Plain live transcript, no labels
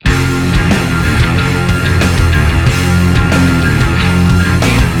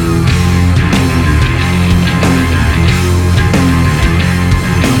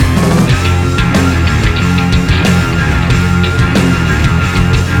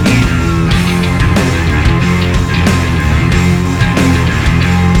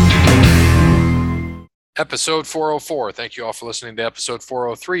Episode 404. Thank you all for listening to episode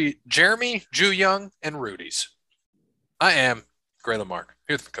 403. Jeremy, Ju Young, and Rudy's. I am Gray Lamarck.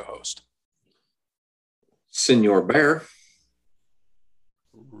 Here's the co-host. Senor Bear.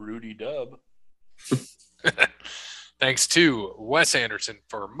 Rudy Dub. Thanks to Wes Anderson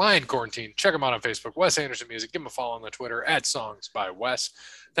for Mind Quarantine. Check him out on Facebook, Wes Anderson Music. Give him a follow on the Twitter at Songs by Wes.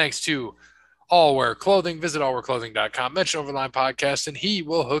 Thanks to All Wear Clothing. Visit allwearclothing.com. Mention Overline Podcast, and he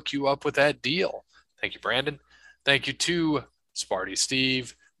will hook you up with that deal. Thank you, Brandon. Thank you to Sparty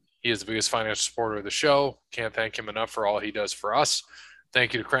Steve. He is the biggest financial supporter of the show. Can't thank him enough for all he does for us.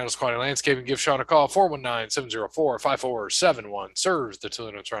 Thank you to Crandall's Quality Landscaping. Give Sean a call, 419-704-5471. Serves the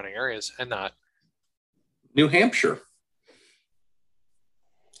Toledo and surrounding areas and not New Hampshire.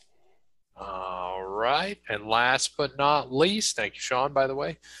 All right. And last but not least, thank you, Sean, by the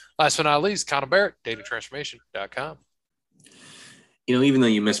way. Last but not least, Connell Barrett, datingtransformation.com. You know, even though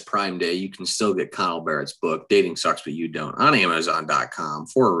you missed Prime Day, you can still get Connell Barrett's book, Dating Sucks But You Don't, on Amazon.com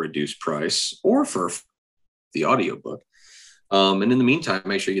for a reduced price or for the audiobook. And in the meantime,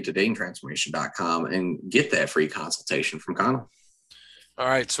 make sure you get to datingtransformation.com and get that free consultation from Connell. All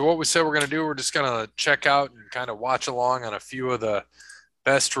right. So what we said we're going to do, we're just going to check out and kind of watch along on a few of the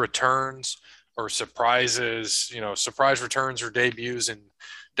best returns or surprises, you know, surprise returns or debuts in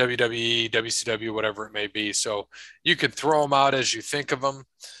WWE, WCW, whatever it may be. So you could throw them out as you think of them.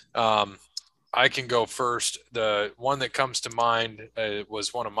 I can go first. The one that comes to mind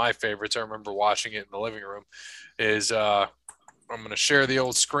was one of my favorites. I remember watching it in the living room. I'm going to share the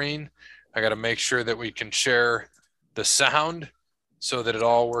old screen. I got to make sure that we can share the sound so that it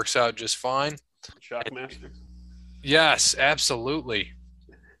all works out just fine. Shockmaster. Yes, absolutely.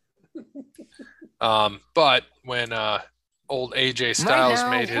 But when old AJ Styles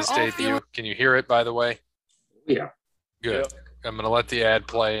made his debut, can you hear it, by the way? Yeah. Good. Yep. I'm going to let the ad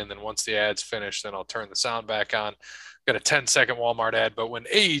play, and then once the ad's finished, then I'll turn the sound back on. Got a 10-second Walmart ad, but when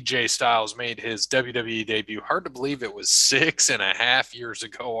AJ Styles made his WWE debut, hard to believe it was 6.5 years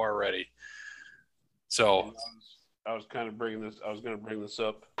ago already. So I was going to bring this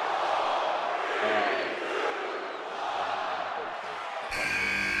up.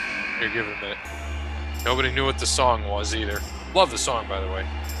 Here, give it a minute. Nobody knew what the song was either. Love the song, by the way.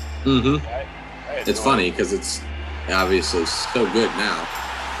 Mm-hmm. It's no funny idea. because it's obviously so good now.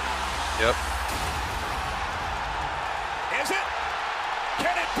 Yep. Is it?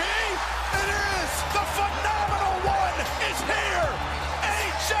 Can it be? It is! The phenomenal one is here!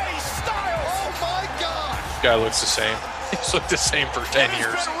 AJ Styles! Oh my God! Guy looks the same. He's looked the same for 10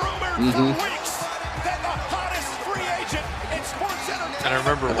 years. It's been rumored for weeks that the hottest free agent in sports entertainment. And I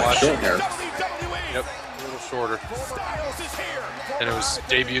remember Like watching. short hair. WWE. Yep, a little shorter. Styles is here. And it was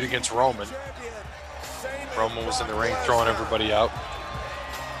debuted against Roman. Roman was in the ring throwing everybody out.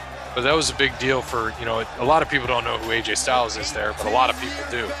 But that was a big deal for, you know, a lot of people don't know who AJ Styles is there, but a lot of people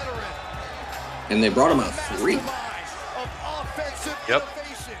do. And they brought him out 3. Yep.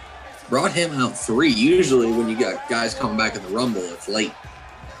 Brought him out 3. Usually when you got guys coming back in the Rumble, it's late.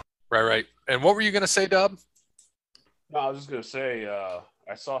 Right. And what were you going to say, Dub? No, I was just going to say, I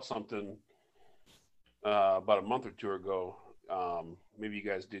saw something about a month or two ago. Maybe you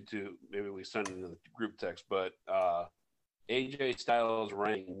guys did too. Maybe we sent it in the group text, but AJ Styles'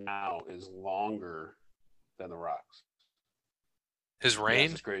 reign now is longer than The Rock's. His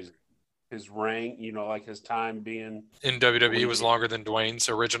reign That's crazy. His reign, you know, like his time being in WWE was longer than Dwayne's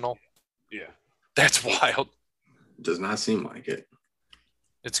original. Yeah. That's wild. Does not seem like it.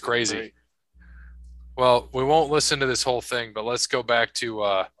 It's crazy. Great. Well, we won't listen to this whole thing, but let's go back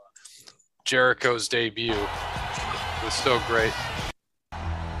to Jericho's debut. It was so great.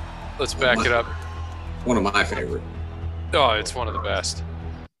 Let's back it up. One of my favorite. Oh, it's one of the best.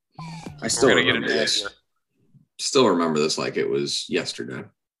 I still We're gonna get remember into this. it here. Still remember this like it was yesterday.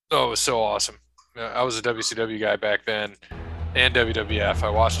 Oh, it was so awesome. I was a WCW guy back then and WWF. I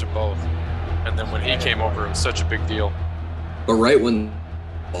watched them both. And then when he came over, it was such a big deal. But right when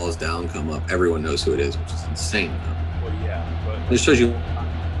Balls Down come up, everyone knows who it is, which is insane. Though. Well, yeah, but It just shows you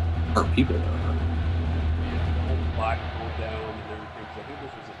our people know. yeah, the whole clock going down and everything. 'Cause I think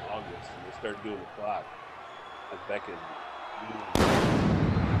this was in August, and they started doing the clock. Like back in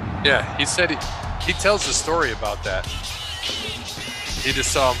Yeah, he said he tells the story about that. He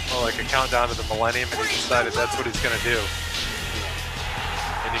just saw like a countdown to the millennium, and he decided that's what he's going to do.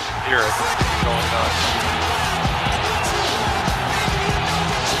 And you can hear it going nuts.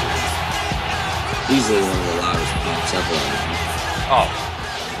 Easily one of the loudest pops ever. Oh,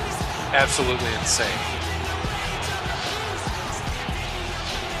 absolutely insane.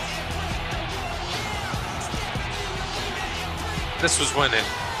 This was when in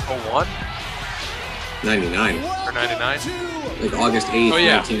 01? 99. Or 99? Like August 8th, Oh,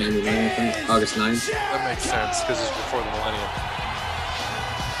 yeah. 1999, I think. August 9th. That makes sense because it's before the millennium.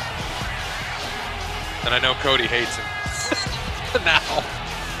 And I know Cody hates him. Now.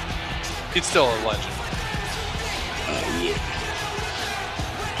 He's still a legend. Yeah.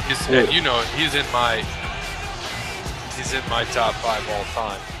 And you know, he's in my top 5 all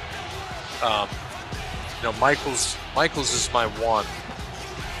time. You know, Michaels is my 1.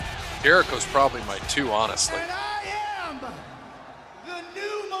 Jericho's probably my 2, honestly. And I am the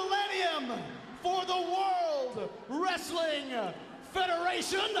new millennium for the World Wrestling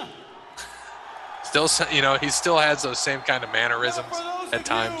Federation. Still, you know, he still has those same kind of mannerisms at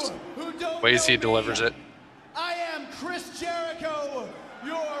times, ways he delivers it. I am Chris Jericho,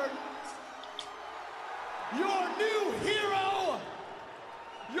 your new hero,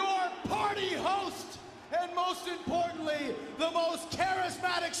 your party host, and most importantly, the most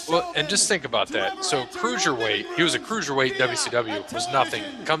charismatic showman. Well, and just think about that. So cruiserweight, he was a cruiserweight in WCW, was nothing.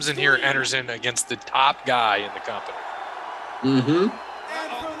 Comes in here, enters in against the top guy in the company. Mm-hmm.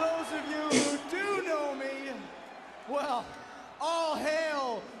 And for those of you who do know me, well, all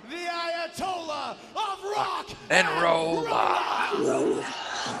hail the Ayatollah of rock And roll. Got a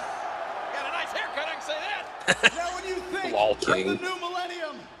nice haircut, I can say that. Now, when you think Lol. of the new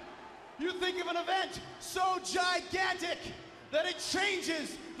millennium, you think of an event so gigantic that it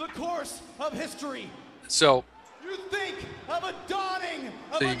changes the course of history. So You think of a dawning.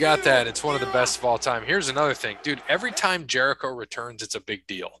 So you got that. It's one of the best of all time. Here's another thing, dude. Every time Jericho returns, it's a big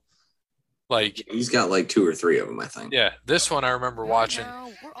deal. Like, He's got like 2 or 3 of them, I think. yeah, this one I remember watching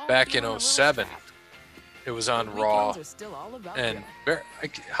back in 07. It was on Raw. And Bear,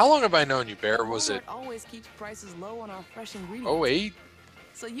 how long have I known you, Bear? Was it always keeps prices low on our fresh ingredients. 08?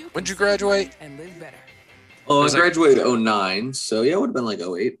 So you When'd you can save money graduate? and live better. Oh, I was like- graduated 09, so yeah, it would have been like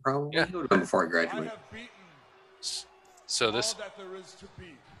 08 probably. Yeah. It would have been before I graduated. So this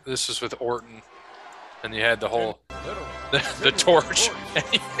was with Orton, and you had the whole the torch.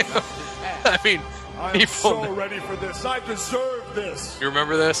 I mean, I am people. so ready for this. I deserve this. You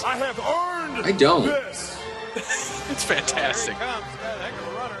remember this? I have earned I don't. this. It's fantastic. Comes, got a heck of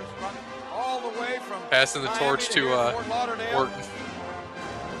a runner, all the way from Passing the torch to Fort Lauderdale. Orton.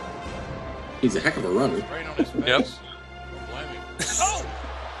 He's a heck of a runner. Right on his face. Yep. Don't blame him. Oh!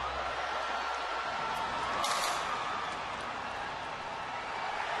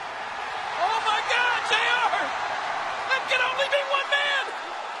 Oh my God, JR! That can only be one man!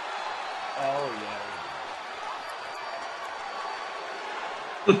 Oh yeah.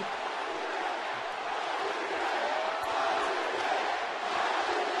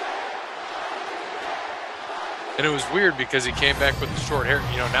 And it was weird because he came back with the short hair.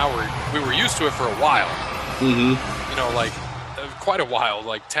 You know, now we were used to it for a while. Mm-hmm. You know, like quite a while,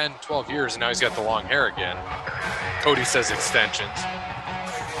 like 10, 12 years, and now he's got the long hair again. Cody says extensions.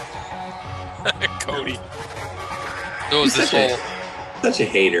 Cody. So it was this whole Such a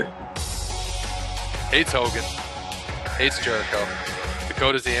hater. hates Hogan, hates Jericho. The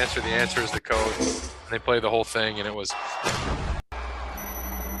code is the answer. The answer is the code. And they play the whole thing, and it was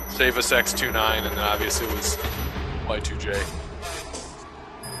Save Us X29, and then obviously it was Y2J.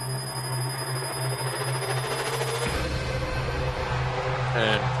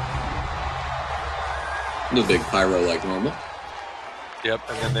 And The big pyro like normal. yep,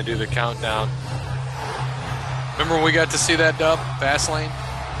 and then they do the countdown. Remember when we got to see that dub, Fastlane?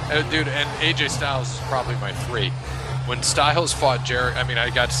 Dude, and AJ Styles is probably my 3. When Styles fought Jericho, I mean, I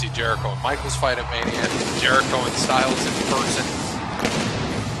got to see Jericho and Michaels fight at Mania, Jericho and Styles in person.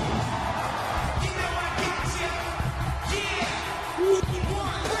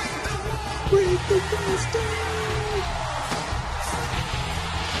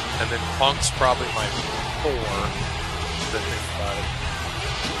 And then Punk's probably my 4, to think about it.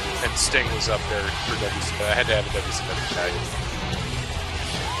 And Sting was up there for WCW. I had to have a WCW tag.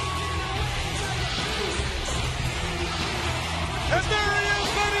 And there he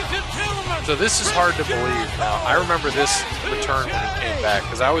is, ladies and gentlemen! So this is hard to believe now. I remember this return when he came back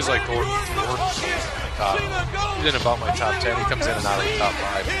because I always liked Orton. He's in about my top 10. He comes in and out of the top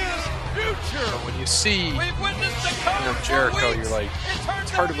 5. But when you see Jericho, you're like,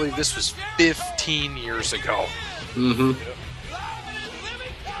 it's hard to believe this was 15 years ago. Mm-hmm.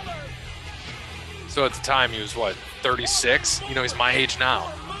 So at the time, he was, what, 36? You know, he's my age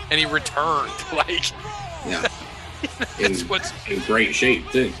now. And he returned. Like, Yeah. that's what's In great shape,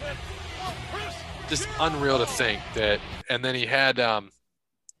 too. just unreal to think that. And then he had the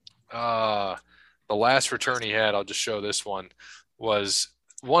last return he had, I'll just show this one, was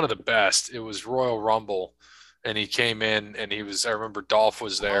one of the best. It was Royal Rumble. and he came in, and he was. I remember Dolph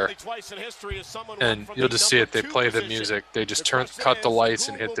was there, and you'll just see it. They play the music. They just cut the lights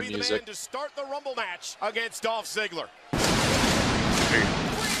and hit the music. To start the Rumble match against Dolph Ziggler.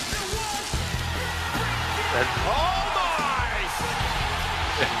 Oh my!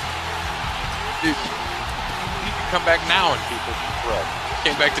 Dude, he can come back now and people can throw.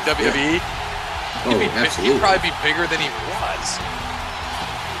 Came back to WWE. Absolutely. He'd probably be bigger than he was.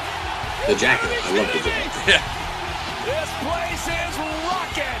 The jacket. I love the jacket. Yeah. This place is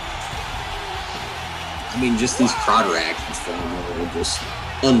rocking. I mean, just these crowd reactions from him are just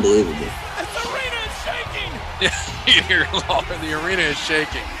unbelievable. This arena is shaking. Yeah, you hear Lawler, the arena is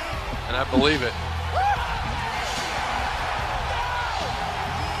shaking, and I believe it.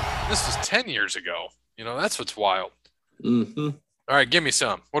 This was 10 years ago. You know, that's what's wild. Mm-hmm. All right, give me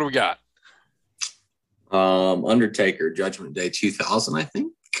some. What do we got? Undertaker, Judgment Day 2000, I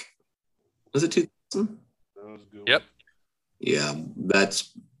think. Was it 2000? That was good. Yep. Yeah,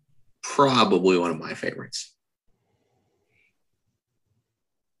 that's probably one of my favorites.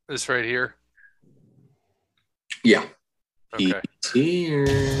 This right here. Yeah. Okay. He's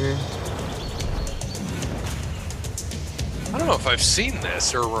here. I don't know if I've seen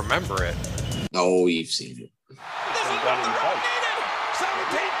this or remember it. Oh, you've seen it. This is what the Rock needed.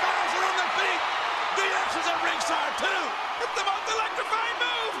 17,000 on their feet. The X's at ringside too. It's the most electrifying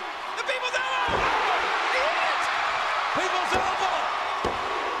move. The people's elbow. He hit. People's elbow.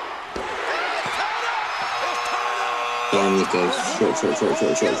 It's tied up. It's tied up. Going with those shorts. 2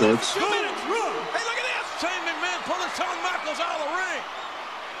 minutes. Hey, look at this. Shane McMahon pulling Shawn Michaels out of the ring.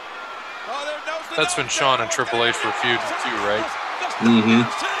 Oh, there goes the That's when Shawn and Triple H were feuding too, right? Mm-hmm.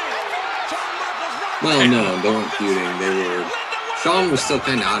 Well, no, they weren't feuding. They were. Shawn was still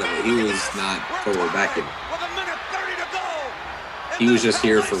kind of out of it. He was not totally back in. He was just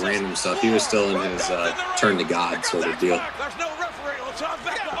here for random stuff. He was still in his turn to God sort of deal. There's no referee. Shawn's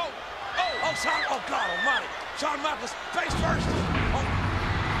back. Oh, Shawn. Oh, God almighty. Shawn Michaels face first. Oh.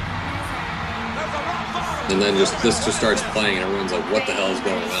 There's a rock bottom. And then this just starts playing, and everyone's like, "What the hell is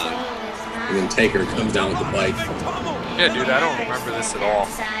going on?" And then Taker comes down with the bike. Yeah, dude, I don't remember this at all.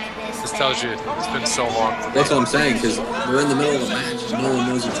 This tells you it's been so long. That's what I'm saying, because we're in the middle of a match and no one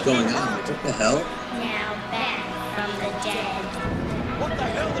knows what's going on. Like, what the hell? Now back from the dead. What the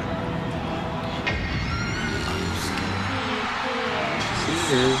hell?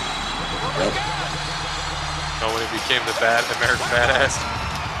 Yep. Oh, when he became the American Badass.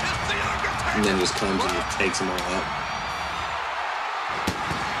 And then just comes and just takes them all out.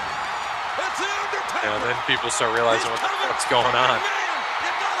 Yeah, then people start realizing what the fuck's going on.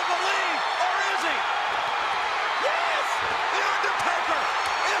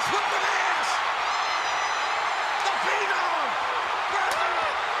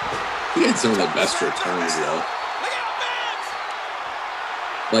 He had some of the best returns though.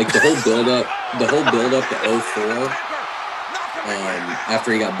 Like the whole build up to 04.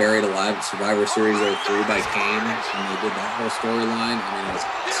 After he got buried alive at Survivor Series 03 by Kane, and they did that whole storyline. I mean, it was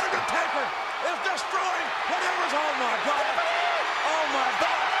awesome.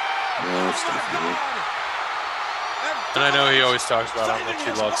 No stuff, man. And I know he always talks about how much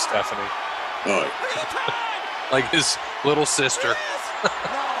he loves Stephanie. Oh, yeah. Like his little sister.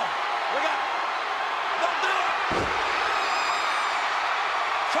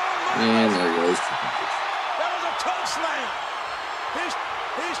 And there goes. That was a choke slam.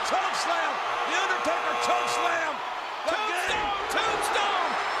 He's choke slam. The Undertaker choke slam. Tombstone.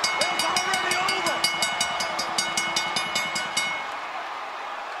 It's already over.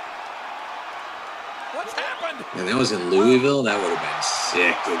 What's happened? And that was in Louisville. That would have been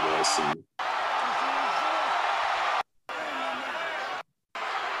sick to go see.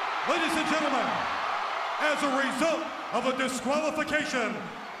 Ladies and gentlemen, as a result of a disqualification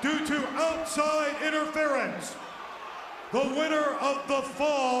due to outside interference, the winner of the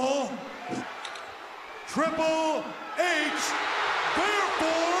fall, Triple H,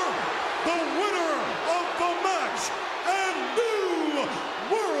 therefore the winner of the match and new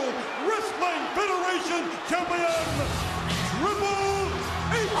World Wrestling Federation champion, Triple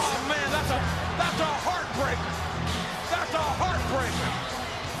H. Oh man, that's a heartbreaker. That's a heartbreaker.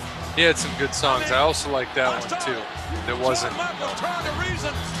 He had some good songs. I also like that one too. It wasn't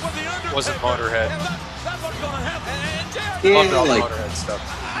Motorhead. Yeah, Loved all the like, Motorhead stuff.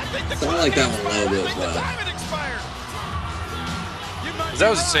 I like that one a little bit, but That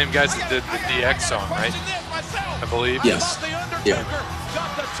was the same guys that did the DX song, right? I believe. yes, yeah.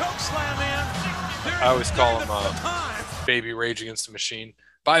 I always call them Baby Rage Against the Machine.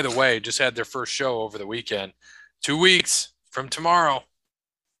 By the way, just had their first show over the weekend. 2 weeks from tomorrow.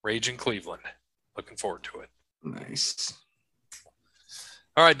 Rage in Cleveland. Looking forward to it. Nice.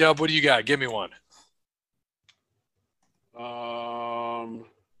 All right, Dub, what do you got? Give me one.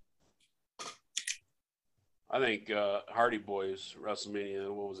 I think Hardy Boys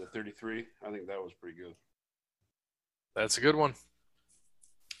WrestleMania, what was it, 33? I think that was pretty good. That's a good one.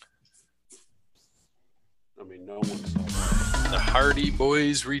 I mean, no one saw that. The Hardy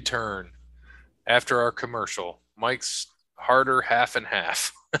Boys return after our commercial. Mike's harder half and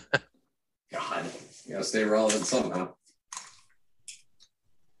half. God, you gotta stay relevant somehow.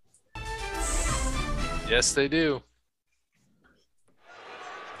 Yes, they do.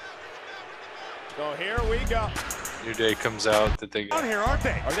 So here we go. New Day comes out that they On here, aren't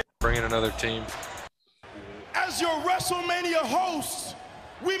they? bring in another team. As your WrestleMania hosts,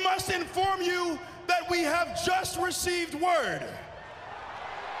 we must inform you that we have just received word.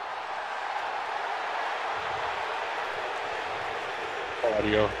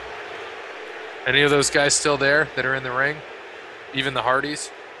 Audio. Any of those guys still there that are in the ring? Even the Hardys?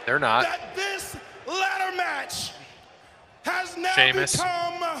 They're not. That this ladder match has now Sheamus,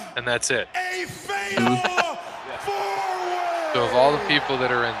 become and that's it. a fatal four-way. So of all the people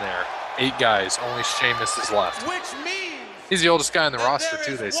that are in there, 8 guys, only Sheamus is left. Which means He's the oldest guy on the that roster there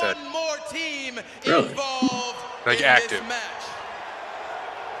too, is they said. one more team Really? involved Like in active. this match.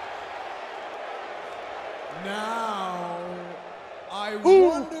 Now, I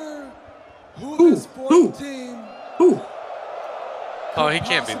wonder who this fourth Who? team Ooh. Oh, he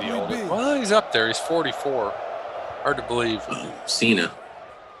can't be the possibly oldest. be. Well, he's up there. He's 44. Hard to believe. Oh, Cena.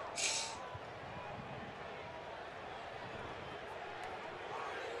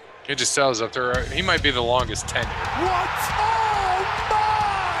 AJ Styles up there. He might be the longest tenure. What? Oh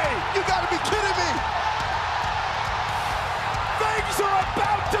my! You gotta be kidding me! Things are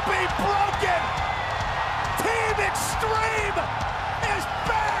about to be broken! Team Extreme is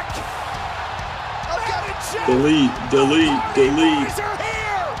back! I've got a chance! Delete. Boys are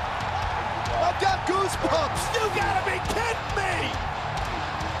here! I've got goosebumps! You gotta be kidding me!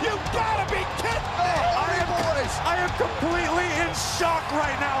 You gotta be kidding me! I am completely in shock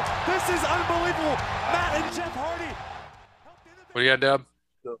right now. This is unbelievable. Matt and Jeff Hardy. What do you got, Dub?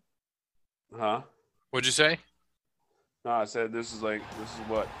 Huh? What'd you say? No, I said this is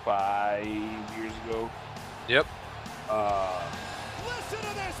what, 5 years ago? Yep. Listen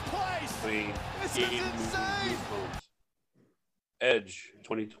to this place. I mean, This it is gave me insane. goosebumps. Edge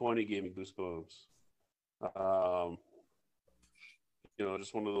 2020 gave me goosebumps.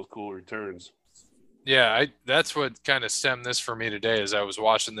 Just one of those cool returns. Yeah, that's what kind of stemmed this for me today. As I was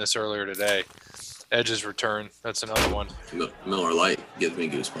watching this earlier today, Edge's return. That's another one. Miller Lite gives me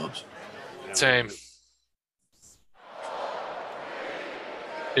goosebumps. Same.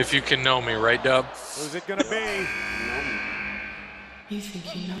 If you can know me, right, Dub? Who's it gonna be? You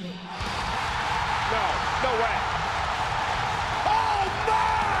think you know me? No way. Oh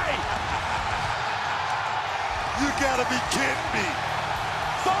my! You gotta be kidding me.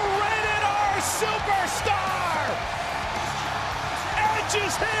 The Rated R Superstar! Edge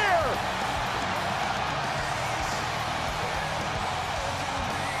is here!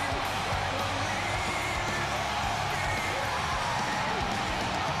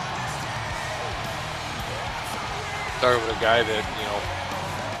 Started with a guy that,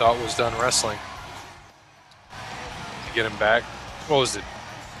 thought was done wrestling. To get him back. What was it?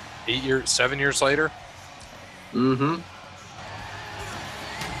 7 years later? Mm-hmm.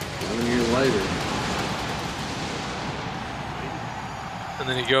 7 years later. And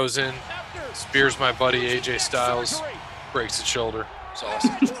then he goes in, spears my buddy AJ Styles, breaks his shoulder. It's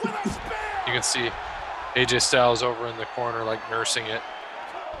awesome. You can see AJ Styles over in the corner, like nursing it.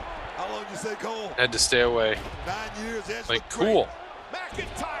 How long you say, Cole? Had to stay away. 9 years. Edge Like, looked great. cool.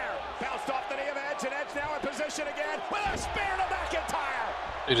 McIntyre bounced off the knee of Edge, and Edge now in position again with a spear to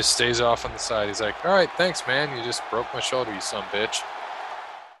McIntyre. He just stays off on the side. He's like, all right, thanks, man. You just broke my shoulder, you son of a bitch.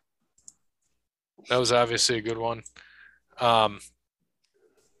 That was obviously a good one.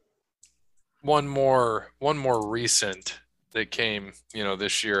 One more recent that came,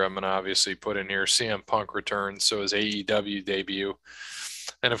 this year. I'm gonna obviously put in here. CM Punk returns, so his AEW debut,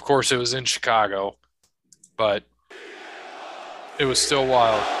 and of course it was in Chicago, but it was still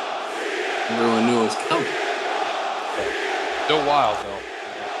wild. Everyone knew it was coming. Still wild though.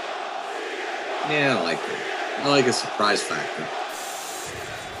 Yeah, I like it. I like a surprise factor.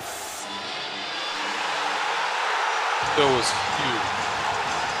 Still was huge.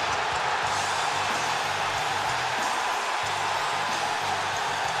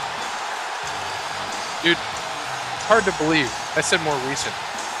 Dude, hard to believe. I said more recent.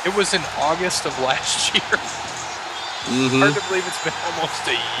 It was in August of last year. Mm-hmm. Hard to believe it's been almost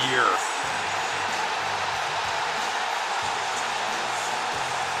a year.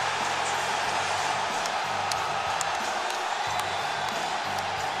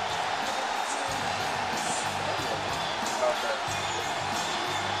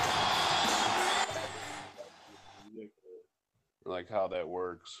 like how that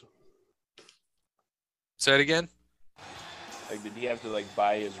works. Say it again. Like, did he have to like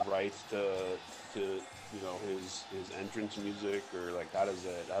buy his rights to his entrance music, or like how does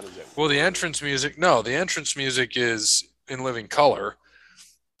that work? Well, the entrance music is in Living Color.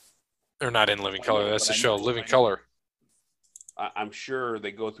 Or not in Living Color. That's the show, Living Color. I'm sure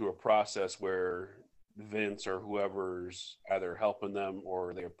they go through a process where Vince or whoever's either helping them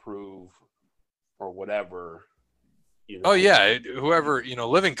or they approve or whatever. Oh yeah, whoever,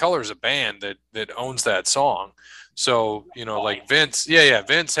 Living Color is a band that owns that song. So, like Vince,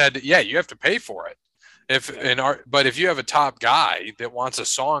 Vince had you have to pay for it. But if you have a top guy that wants a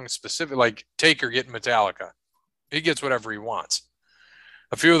song specific, like Taker getting Metallica, he gets whatever he wants.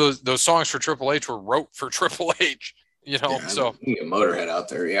 A few of those songs for Triple H were wrote for Triple H, so you get Motorhead out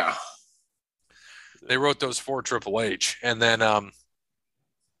there. Yeah. They wrote those for Triple H. And then,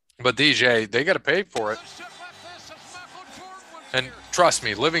 but DJ, they got to pay for it. And trust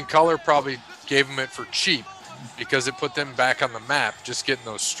me, Living Color probably gave them it for cheap because it put them back on the map, just getting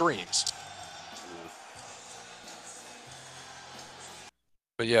those streams.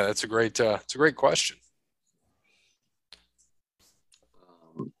 But yeah, it's a great question.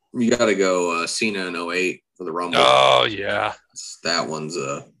 You got to go Cena in 08 for the Rumble. Oh yeah, that one's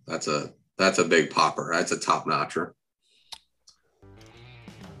that's a big popper. That's a top notcher.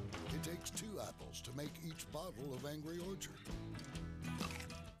 It takes 2 apples to make each bottle of Angry Orchard.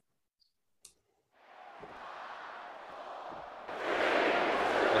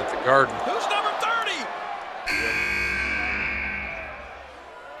 At the Garden. Who's number 30?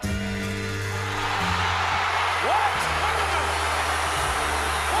 What?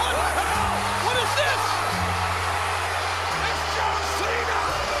 What is this? It's John Cena.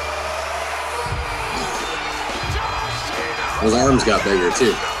 John Cena. His arms got bigger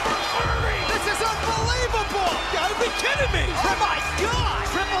too. This is unbelievable. You gotta be kidding me. Oh my God.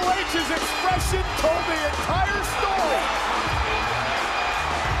 Triple H's expression told the entire story.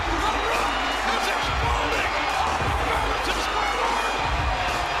 It's exploding. Madison Square Garden.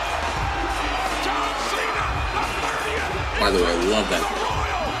 John Cena, the 30th. By the way, I love that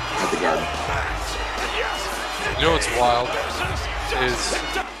at the Garden. You know what's wild is,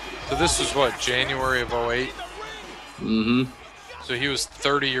 so this was what, January of 08? Mm-hmm. So he was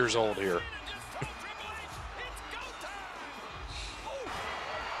 30 years old here.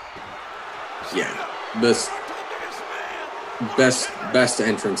 Yeah, best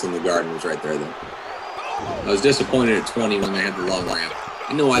entrance in the Garden was right there though. I was disappointed at 20 when they had the long ramp.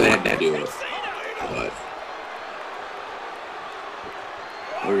 I know why they had to do it, but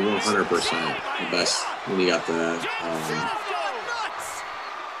they were 100% the best when you got the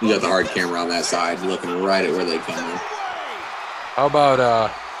hard camera on that side, looking right at where they come in. How about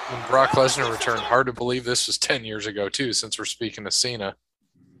when Brock Lesnar returned? Hard to believe this was 10 years ago too, since we're speaking of Cena.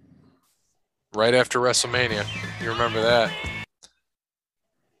 Right after WrestleMania. You remember that?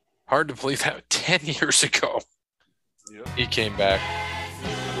 Hard to believe that 10 years ago. Yep. He came back.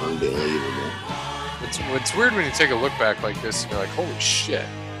 Unbelievable. It's weird when you take a look back like this and you're like, holy shit.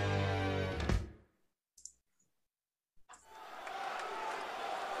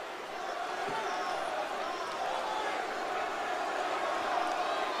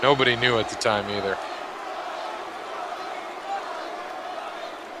 Nobody knew at the time either.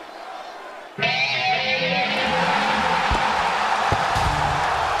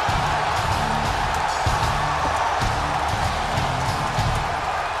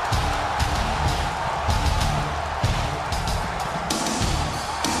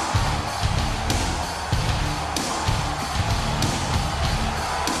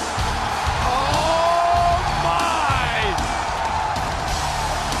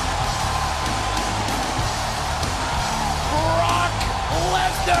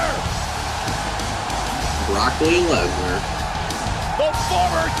 Brock Lesnar, the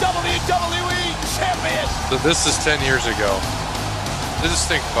former WWE champion. So this is 10 years ago. Just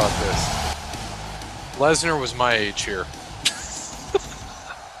think about this. Lesnar was my age here.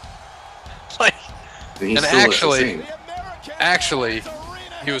 And actually,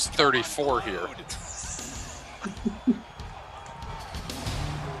 he was 34 here.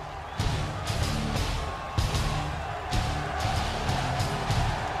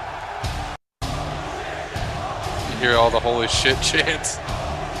 You hear all the holy shit chants.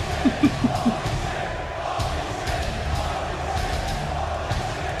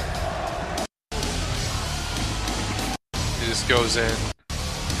 He just goes in,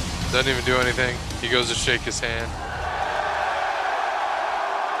 doesn't even do anything. He goes to shake his hand.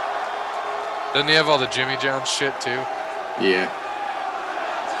 Doesn't he have all the Jimmy John's shit too? Yeah.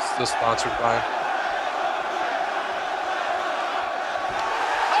 Still sponsored by him.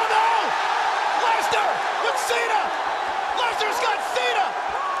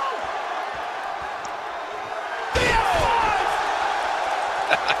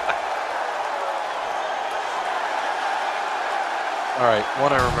 All right,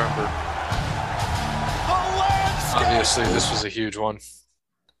 one I remember. Obviously, this was a huge one.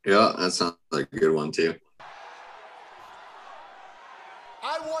 Yeah, that sounds like a good one too.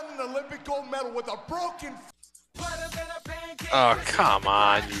 I won an Olympic gold medal with a broken. Oh, come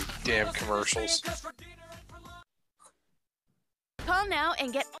on, you damn commercials. Call now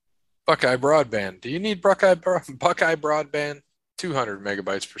and get Buckeye Broadband. Do you need Buckeye Broadband? 200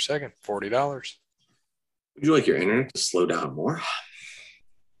 megabytes per second, $40. Would you like your internet to slow down more?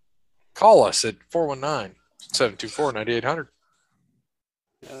 Call us at 419-724-9800.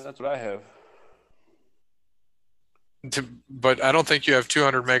 Yeah, that's what I have. But I don't think you have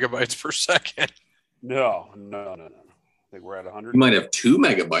 200 megabytes per second. No. I think we're at 100. You might have 2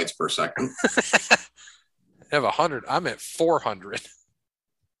 megabytes per second. I have 100. I'm at 400.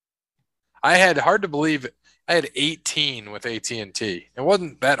 I had, hard to believe, I had 18 with AT&T. It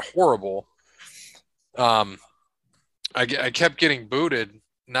wasn't that horrible. I kept getting booted,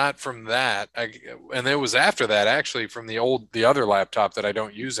 not from that. And it was after that, actually, from the other laptop that I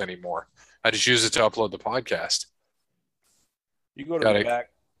don't use anymore. I just use it to upload the podcast. You go to the back.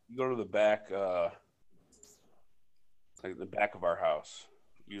 You go to the back, like the back of our house.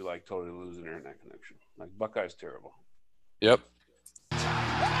 You like totally lose an internet connection. Like Buckeye's terrible. Yep.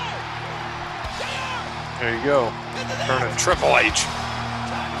 There you go. Turning Triple H.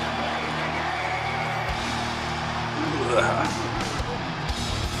 Ugh.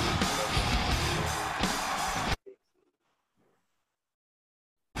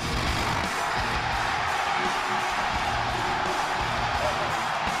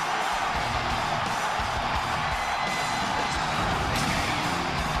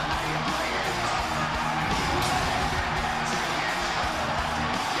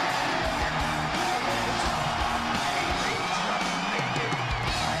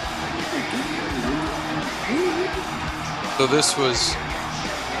 So this was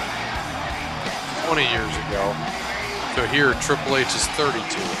 20 years ago. So here, Triple H is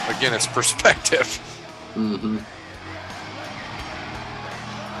 32. Again, it's perspective. Mm-hmm.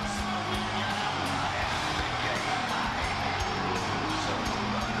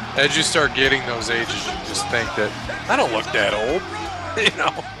 As you start getting those ages, you just think that, I don't look that old, you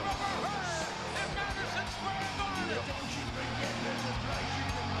know.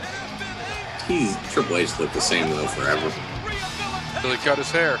 Triple H looked the same though forever. Till he cut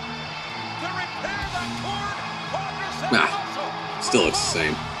his hair. Nah, still looks the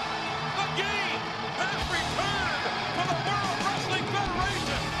same.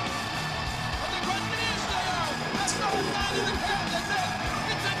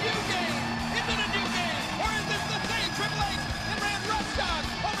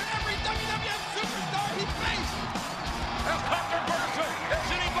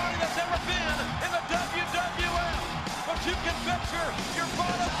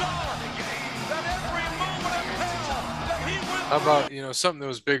 How about, something that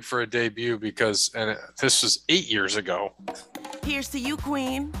was big for a debut because, this was 8 years ago. Here's to you,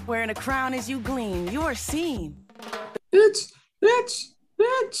 queen, wearing a crown as you gleam. You're seen. It's.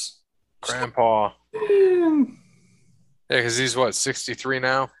 Grandpa. Yeah, because he's what, 63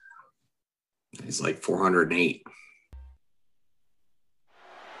 now? He's like 408.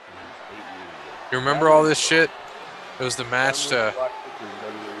 You remember all this shit? It was the match to.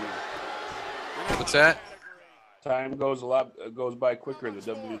 What's that? Time goes by quicker in the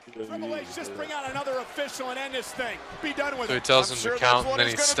WWE. Triple H, just bring out another official and end this thing. Be done with it. So he tells him to count, and then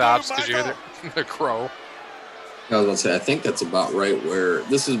he stops because you hear the crow. I was going to say, I think that's about right where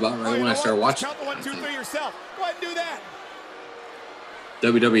this is about right when I started watching. Count the 1, 2, 3 yourself. Go ahead and do that.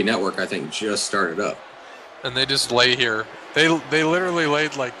 WWE Network, I think, just started up. And they just lay here. They literally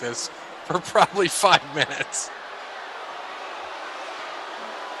laid like this for probably 5 minutes.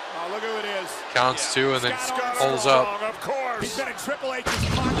 Oh, look who it is. Counts 2 and then pulls up. Of course. He's been in Triple H's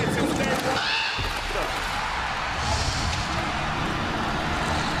pocket since day one.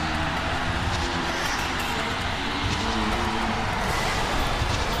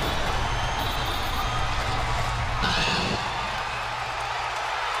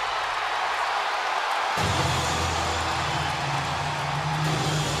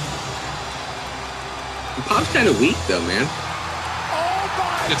 Pop's kind of weak, though, man.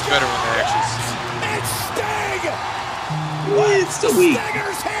 It's better when they actually see. It's Sting! It's still weak.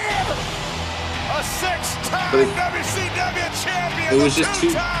 Stinger's here! A 6-time WCW champion. It was just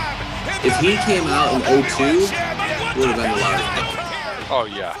too. If he came out in 02, would have been a lot of. Oh,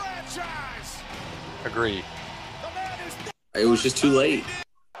 yeah. Agree. It was just too late.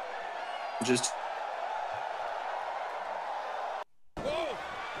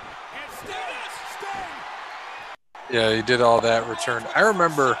 Yeah, he did all that return. I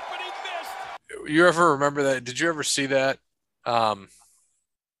remember. You ever remember that? Did you ever see that? When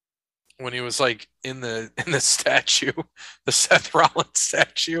he was like in the statue, the Seth Rollins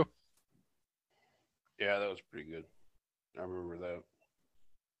statue. Yeah, that was pretty good. I remember that.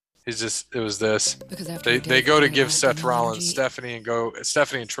 It was this. They go to give Seth Rollins, Stephanie and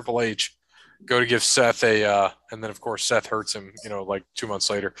Triple H go to give Seth a, and then of course Seth hurts him, like 2 months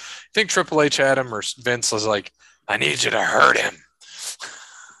later. I think Triple H had him or Vince was like, I need you to hurt him.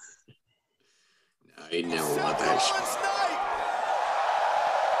 No, he never want that shit.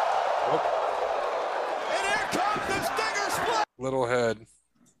 And here comes the Stinger split. Little head.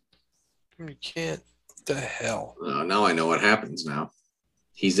 You can't. What the hell? Oh, now I know what happens now.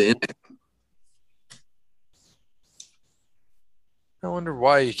 He's in it. I wonder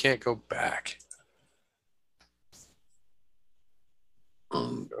why you can't go back.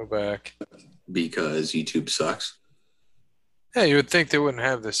 Go back. Because YouTube sucks. Yeah, you would think they wouldn't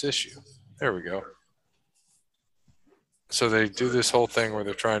have this issue. There we go. So they do this whole thing where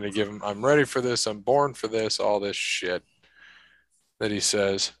they're trying to give him, I'm ready for this, I'm born for this, all this shit that he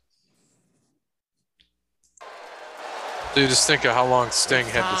says. So you just think of how long Sting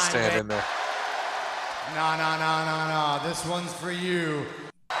had to stand in there. No. This one's for you.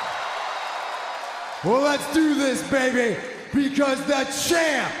 Well, let's do this, baby, because the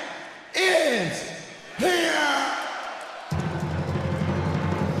champ is here.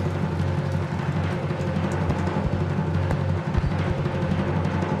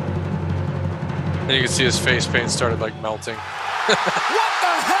 And you can see his face paint started like melting. What the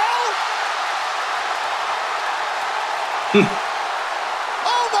hell?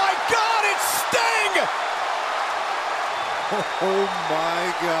 Oh my God, it's Sting! Oh my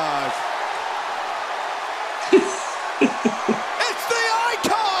gosh. It's the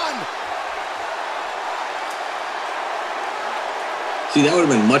icon! See, that would have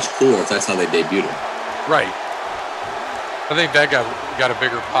been much cooler if that's how they debuted him. Right. I think that got a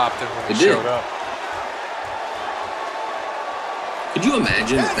bigger pop than when he showed up. Could you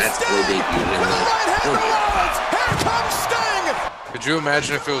imagine if that's the way they debuted him? Here comes Sting! Could you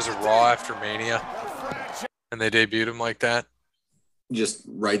imagine if it was a Raw after Mania and they debuted him like that? Just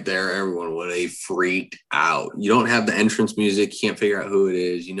right there, everyone would have freaked out. You don't have the entrance music, you can't figure out who it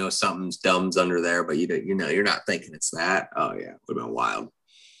is. You know something's dumb's under there, but you're not thinking it's that. Oh yeah, would have been wild.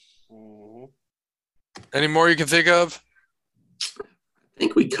 Any more you can think of? I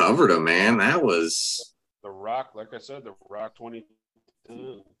think we covered them, man. That was The Rock, like I said, The Rock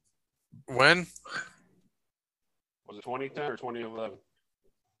 2010. When? Was it 2010 or 2011?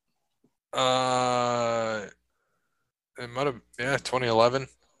 It might have, 2011.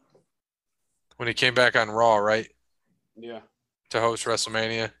 When he came back on Raw, right? Yeah. To host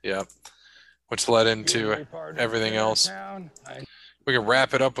WrestleMania, yeah. Which led into everything else. We can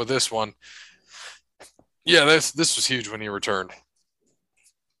wrap it up with this one. Yeah, this was huge when he returned.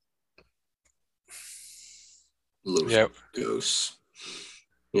 Yep. Goose.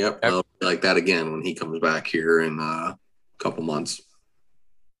 Yep. I'll be like that again when he comes back here in a couple months.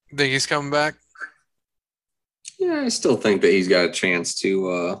 Think he's coming back? Yeah, I still think that he's got a chance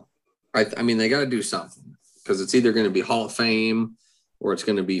to. I mean, they got to do something because it's either going to be Hall of Fame or it's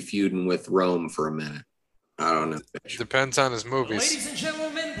going to be feuding with Rome for a minute. I don't know. Depends on his movies. Ladies and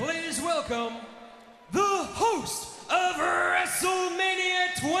gentlemen, please welcome the host of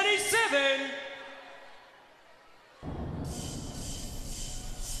WrestleMania 27.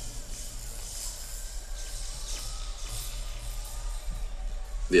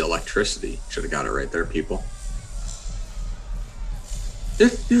 The electricity. Should have got it right there, people.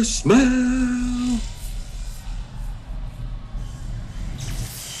 If you smell.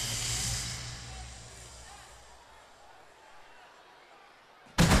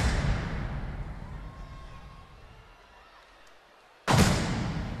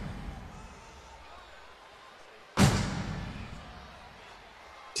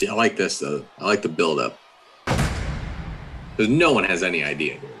 See, I like this though. I like the build up. Because no one has any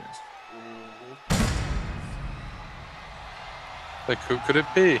idea who it is. Like, who could it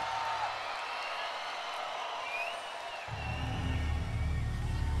be?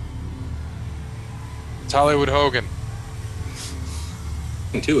 It's Hollywood Hogan.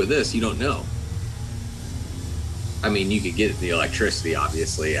 Two of this, you don't know. I mean, you could get the electricity,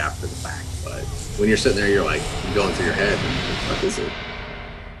 obviously, after the fact. But when you're sitting there, you're like, going through your head, what the fuck is it?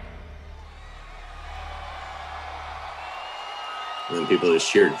 And then people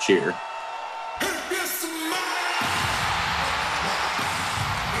just cheer.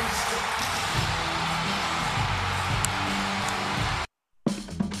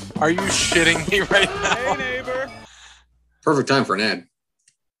 Are you shitting me right now? Hey, neighbor. Perfect time for an ad.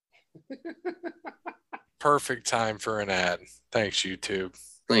 Perfect time for an ad. Thanks, YouTube.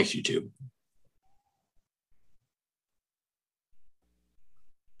 Thanks, YouTube.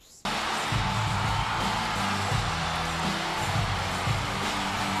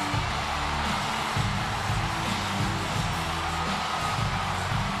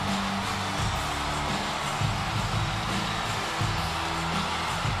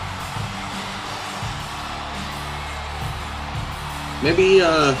 Maybe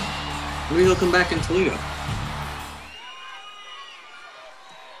he'll come back in Toledo.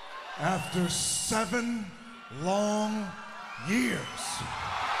 After 7 long years.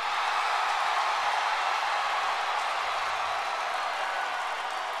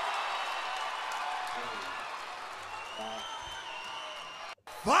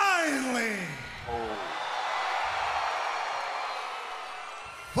 Finally!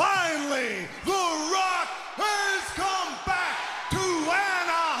 Finally, The Rock has come back to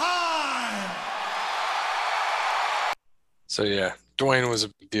Anaheim! So yeah, Dwayne was a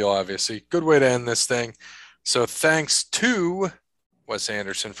big deal, obviously. Good way to end this thing. So thanks to Wes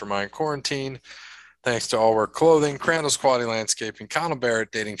Anderson for Mind Quarantine. Thanks to All Work Clothing, Crandall's Quality Landscaping, Connell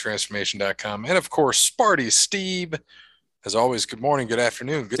Barrett, DatingTransformation.com, and of course, Sparty Steve. As always, good morning, good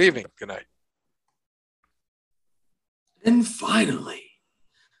afternoon, good evening, good night. And finally,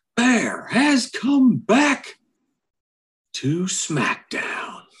 Bear has come back to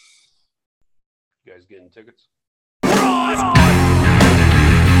SmackDown. You guys getting tickets? Braun